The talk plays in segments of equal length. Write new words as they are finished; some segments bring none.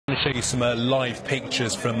show you some live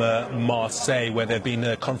pictures from Marseille, where there's been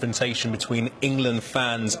a confrontation between England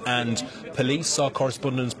fans and police. Our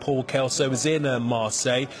correspondent Paul Kelso is in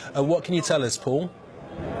Marseille. What can you tell us, Paul?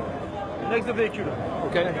 Next vehicle.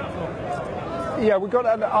 Okay. Yeah, we've got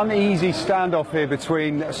an uneasy standoff here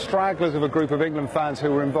between stragglers of a group of England fans who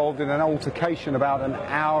were involved in an altercation about an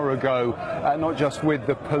hour ago, not just with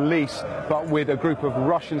the police, but with a group of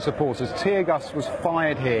Russian supporters. Tear gas was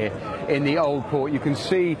fired here in the Old Port. You can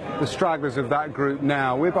see the stragglers of that group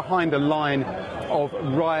now. We're behind a line of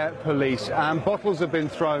riot police, and bottles have been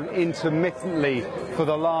thrown intermittently for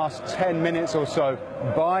the last 10 minutes or so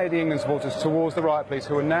by the England supporters towards the riot police,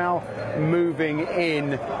 who are now moving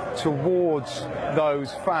in towards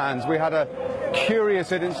those fans. We had a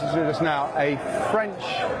curious incident just now. A French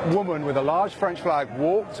woman with a large French flag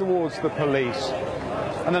walked towards the police,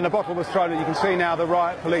 and then a bottle was thrown, and you can see now the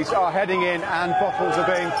riot police are heading in and bottles are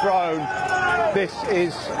being thrown. This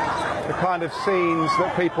is the kind of scenes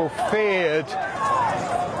that people feared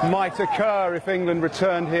might occur if England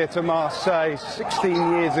returned here to Marseille 16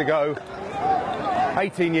 years ago.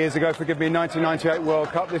 18 years ago, forgive me, 1998 World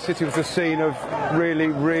Cup. This city was the scene of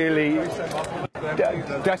really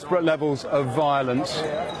desperate levels of violence,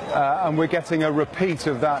 and we're getting a repeat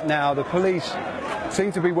of that now. The police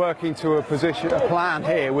seem to be working to a plan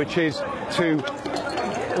here, which is to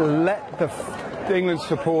let the England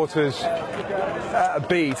supporters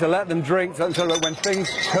to let them drink, so that when things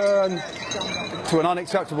turn to an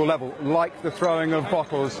unacceptable level, like the throwing of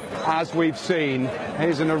bottles, as we've seen.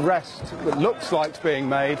 Here's an arrest that looks like it's being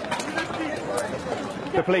made.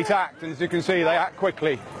 The police act, and as you can see, they act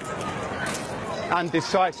quickly and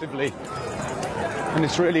decisively. And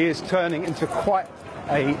this really is turning into quite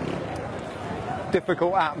a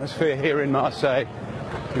difficult atmosphere here in Marseille.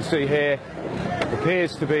 You can see here,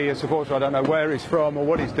 appears to be a supporter. I don't know where he's from or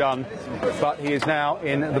what he's done, but he is now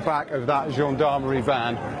in the back of that gendarmerie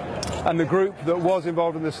van. And the group that was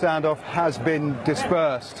involved in the standoff has been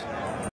dispersed.